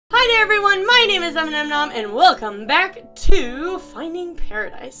everyone, my name is Nom, and welcome back to Finding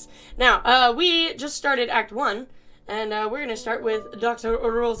Paradise. Now, we just started Act 1, and we're gonna start with Dr.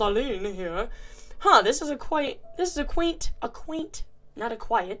 Rosaline here. This is a quaint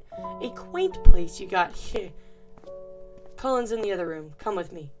place you got here. Cullen's in the other room. Come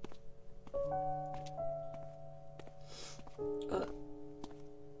with me.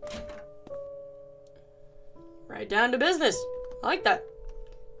 Right down to business. I like that.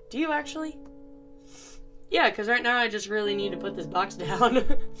 Do you actually? Yeah, because right now I just really need to put this box down.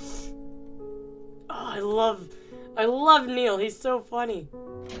 Oh, I love Neil. He's so funny.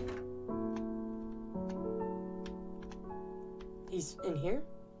 He's in here?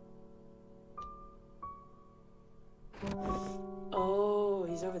 Oh,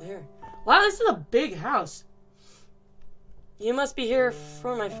 he's over there. Wow, this is a big house. You must be here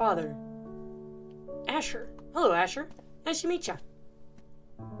for my father. Asher. Hello, Asher. Nice to meet ya.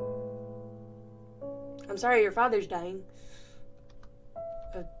 I'm sorry your father's dying.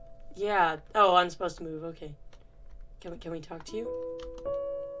 Yeah. Oh, I'm supposed to move. Okay. Can we talk to you?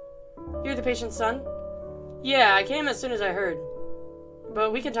 You're the patient's son? Yeah, I came as soon as I heard.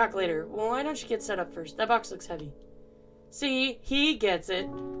 But we can talk later. Well, why don't you get set up first? That box looks heavy. See? He gets it.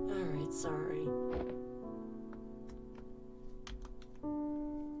 Alright, sorry.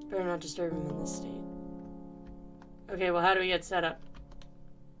 Better not disturb him in this state. Okay, well, how do we get set up?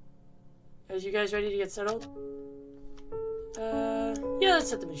 Are you guys ready to get settled? Yeah, let's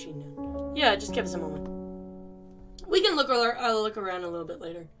set the machine down. Yeah, just give us a moment. We can look around a little bit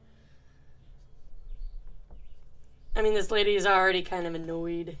later. I mean, this lady is already kind of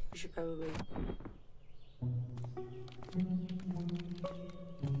annoyed. We should probably...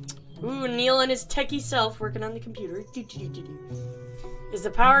 Ooh, Neil and his techie self working on the computer. Is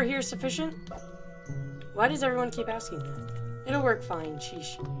the power here sufficient? Why does everyone keep asking that? It'll work fine,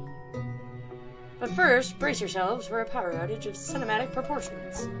 sheesh. But first, brace yourselves for a power outage of cinematic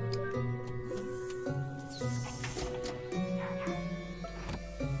proportions.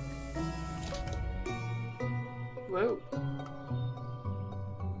 Whoa.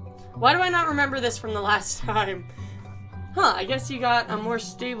 Why do I not remember this from the last time? I guess you got a more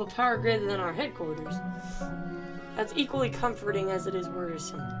stable power grid than our headquarters. That's equally comforting as it is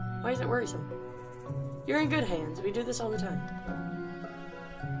worrisome. Why is it worrisome? You're in good hands. We do this all the time.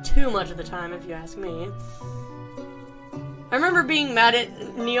 Too much of the time, if you ask me. I remember being mad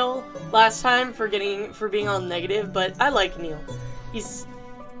at Neil last time for being all negative, but I like Neil. He's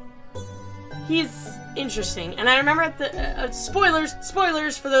interesting, and I remember at the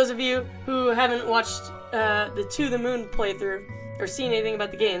spoilers for those of you who haven't watched the To the Moon playthrough or seen anything about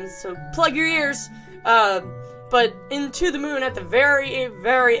the games. So plug your ears. But in To the Moon, at the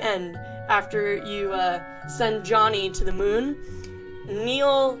very end, after you send Johnny to the moon,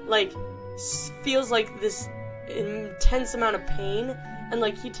 Neil, like, feels like this intense amount of pain, and,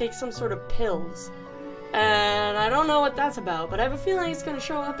 like, he takes some sort of pills. And I don't know what that's about, but I have a feeling it's gonna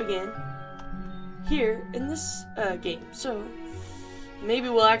show up again here in this game. So maybe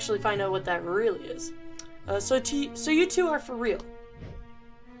we'll actually find out what that really is. So you two are for real.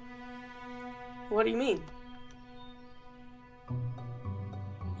 What do you mean?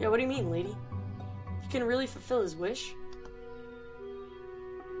 Yeah, what do you mean, lady? You can really fulfill his wish?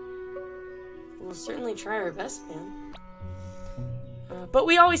 We'll certainly try our best, man. But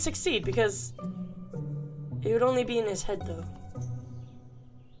we always succeed, because it would only be in his head, though.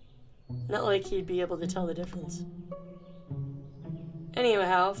 Not like he'd be able to tell the difference.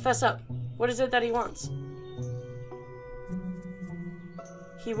 Anyhow, fess up. What is it that he wants?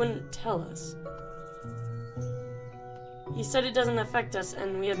 He wouldn't tell us. He said it doesn't affect us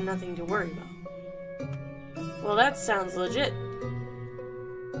and we have nothing to worry about. Well, that sounds legit.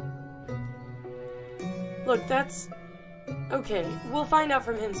 Look, that's... Okay, we'll find out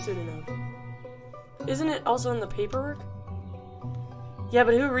from him soon enough. Isn't it also in the paperwork? Yeah,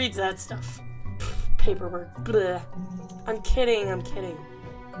 but who reads that stuff? Pfft, paperwork. Bleh. I'm kidding.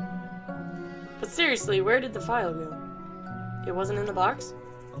 But seriously, where did the file go? It wasn't in the box?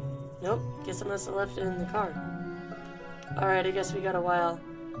 Nope, guess I must have left it in the car. Alright, I guess we got a while.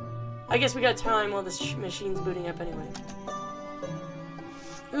 I guess we got time while this machine's booting up anyway.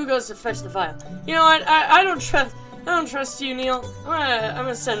 Who goes to fetch the file? You know what? I don't trust you, Neil. I'm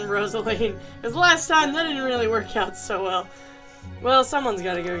gonna send Rosaline. Because last time that didn't really work out so well. Well, someone's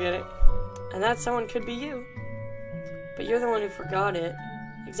gotta go get it. And that someone could be you. But you're the one who forgot it.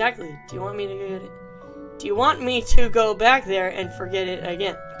 Exactly. Do you want me to go get it? Do you want me to go back there and forget it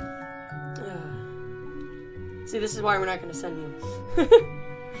again? See, this is why we're not going to send you.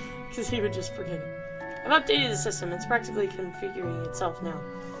 Because he would just forget it. I've updated the system. It's practically configuring itself now.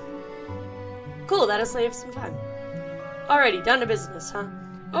 Cool, that'll save some time. Alrighty, down to business, huh?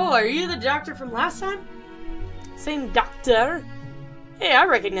 Oh, are you the doctor from last time? Same doctor? Hey, I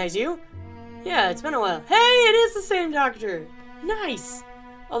recognize you. Yeah, it's been a while. Hey, it is the same doctor. Nice.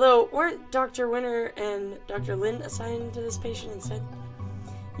 Although, weren't Dr. Winter and Dr. Lin assigned to this patient instead?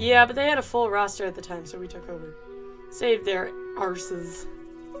 Yeah, but they had a full roster at the time, so we took over. Saved their arses.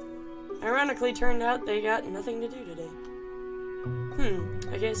 Ironically, turned out they got nothing to do today.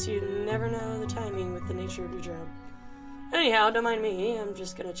 I guess you never know the timing with the nature of your job. Anyhow, don't mind me, I'm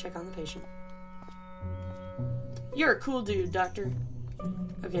just gonna check on the patient. You're a cool dude, doctor.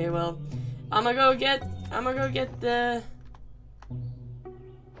 Okay, well, I'm gonna go get the...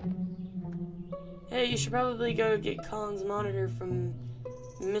 Hey, you should probably go get Colin's monitor from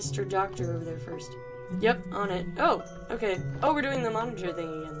Mr. Doctor over there first. Yep, on it. Oh, okay. Oh, we're doing the monitor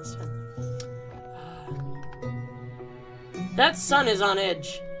thing again this time. That sun is on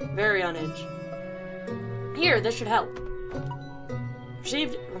edge. Very on edge. Here, this should help.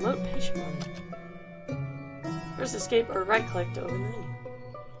 Received remote patient monitor. Press escape or right click to open the menu.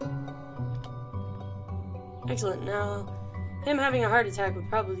 Excellent. Now, him having a heart attack would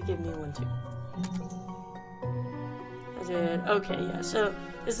probably give me one too. I did. Okay, yeah. So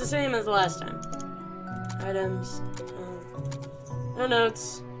it's the same as the last time. Items. No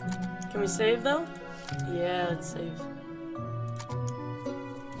notes. Can we save though? Yeah, let's save.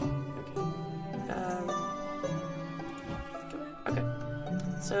 Okay.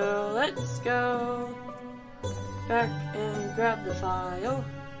 So let's go back and grab the file.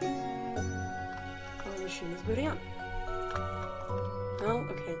 Oh, the machine is booting up. Oh,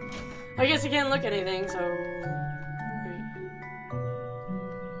 okay. I guess I can't look at anything, so... Great.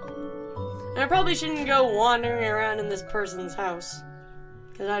 And I probably shouldn't go wandering around in this person's house,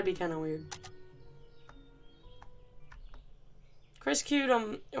 because that'd be kind of weird. Press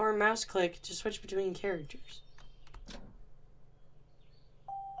Q or mouse click to switch between characters.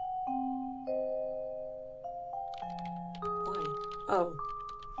 Why? Oh.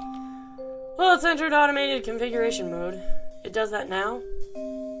 Well, it's entered automated configuration mode. It does that now?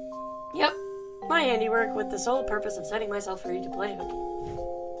 Yep. My handiwork with the sole purpose of setting myself free to play hooky.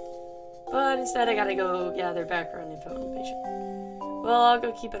 But instead I gotta go gather background info on the patient. Well, I'll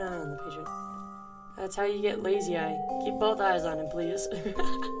go keep an eye on the patient. That's how you get lazy eye. Keep both eyes on him, please.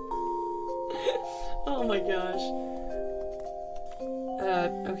 Oh my gosh.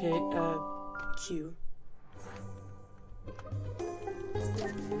 Okay, Q.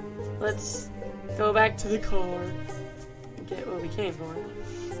 Let's go back to the car and get what we came for.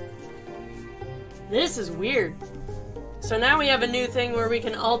 This is weird. So now we have a new thing where we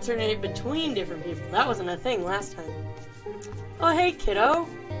can alternate between different people. That wasn't a thing last time. Oh, hey, kiddo.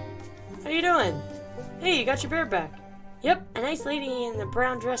 How you doing? Hey, you got your bear back. Yep, a nice lady in the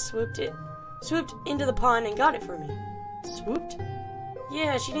brown dress swooped into the pond and got it for me. Swooped?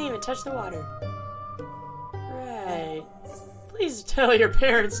 Yeah, she didn't even touch the water. Right. Please tell your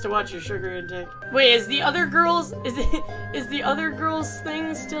parents to watch your sugar intake. Wait, is the other girl's is the other girl's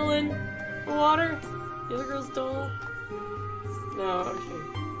thing still in the water? The other girl's doll? No, okay.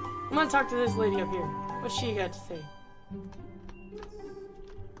 I'm gonna talk to this lady up here. What's she got to say?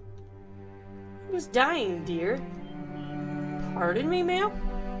 Who's dying, dear? Pardon me, ma'am?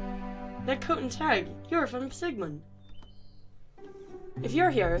 That coat and tag, you're from Sigmund. If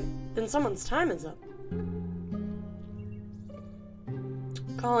you're here, then someone's time is up.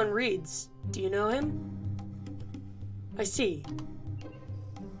 Colin Reeds, do you know him? I see.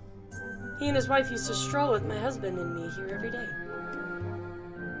 He and his wife used to stroll with my husband and me here every day.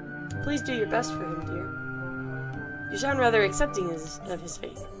 Please do your best for him, dear. You sound rather accepting of his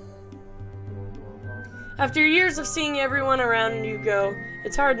fate. After years of seeing everyone around you go,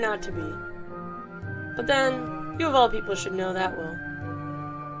 it's hard not to be. But then, you of all people should know that well.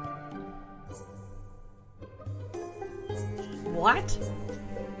 What?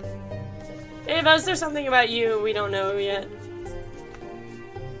 Ava, is there something about you we don't know yet?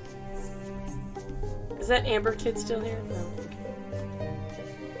 Is that Amber kid still here? No, okay.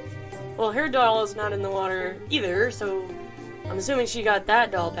 Well, her doll is not in the water either, so I'm assuming she got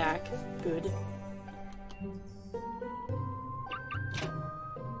that doll back. Good.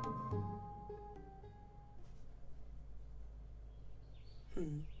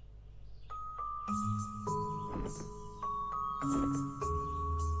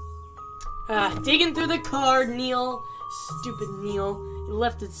 Digging through the car, Neil. Stupid Neil. He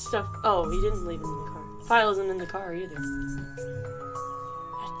left his stuff. Oh, he didn't leave it in the car. The file isn't in the car either.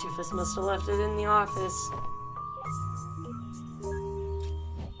 That doofus must have left it in the office.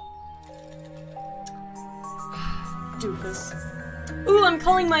 Doofus. Ooh, I'm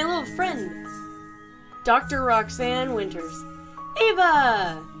calling my little friend. Dr. Roxanne Winters.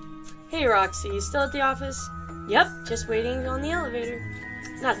 Ava! Hey, Roxy, you still at the office? Yep, just waiting on the elevator.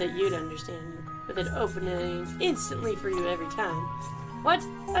 Not that you'd understand, with it opening instantly for you every time. What?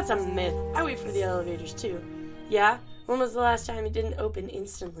 That's a myth. I wait for the elevators, too. Yeah? When was the last time it didn't open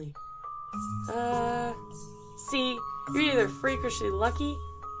instantly? See, you're either freakishly lucky,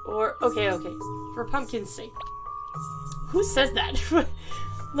 or... Okay, for pumpkin's sake. Who says that?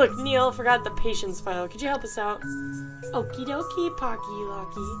 Look, Neil forgot the patient's file. Could you help us out? Okie dokie, Pocky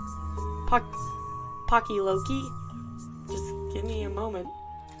Loki. Pocky Loki? Just give me a moment.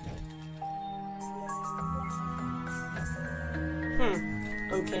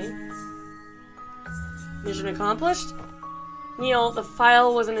 Okay. Mission accomplished? Neil, the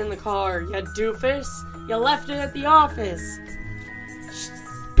file wasn't in the car, you doofus. You left it at the office.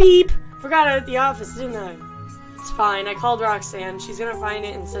 Beep! Forgot it at the office, didn't I? It's fine, I called Roxanne. She's gonna find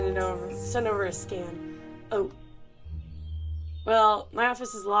it and send over a scan. Oh. Well, my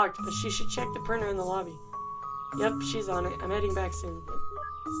office is locked, but she should check the printer in the lobby. Yep, she's on it. I'm heading back soon.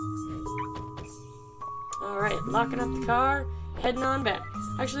 Alright, locking up the car, heading on back.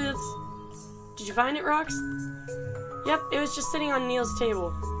 Actually, let's... Did you find it, Rox? Yep, it was just sitting on Neil's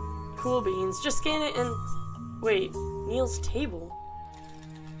table. Cool beans. Just scan it and... Wait, Neil's table?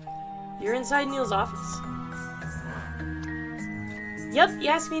 You're inside Neil's office? Yep, you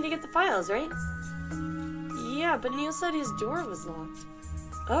asked me to get the files, right? Yeah, but Neil said his door was locked.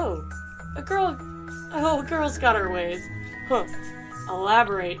 Oh, girl's got her ways. Huh.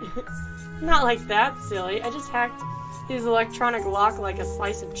 Elaborate. Not like that, silly. I just hacked his electronic lock like a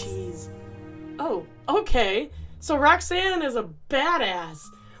slice of cheese. Oh, okay. So Roxanne is a badass.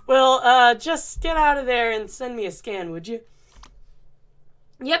 Well, just get out of there and send me a scan, would you?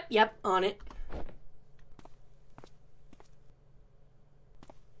 Yep, on it.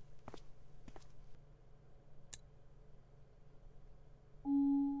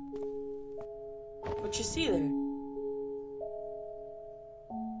 What you see there?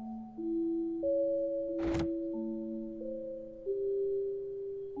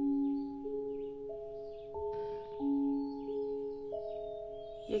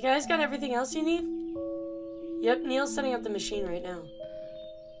 You guys got everything else you need? Yep, Neil's setting up the machine right now.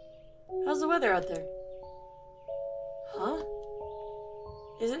 How's the weather out there? Huh?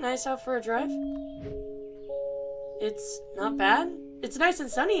 Is it nice out for a drive? It's not bad. It's nice and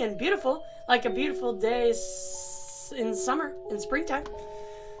sunny and beautiful, like a beautiful day in summer, in springtime.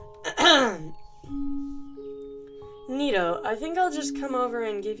 Neato, I think I'll just come over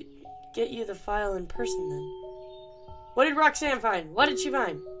and get you the file in person then. What did Roxanne find? What did she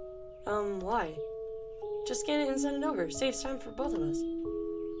find? Why? Just scan it and send it over. Saves time for both of us.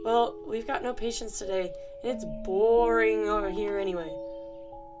 Well, we've got no patients today, and it's boring over here anyway.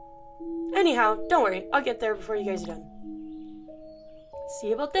 Anyhow, don't worry. I'll get there before you guys are done. See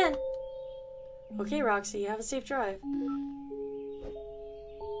you about then. Okay, Roxy, have a safe drive.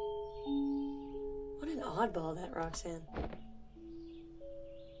 What an oddball, that Roxanne.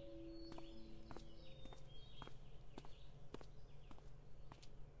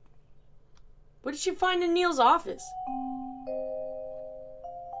 What did she find in Neil's office?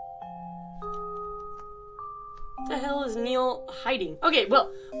 What the hell is Neil hiding? Okay,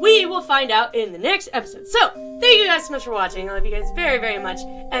 well, we will find out in the next episode. So, thank you guys so much for watching. I love you guys very, very much.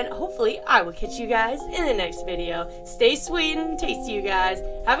 And hopefully, I will catch you guys in the next video. Stay sweet and tasty, you guys.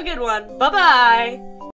 Have a good one. Bye-bye.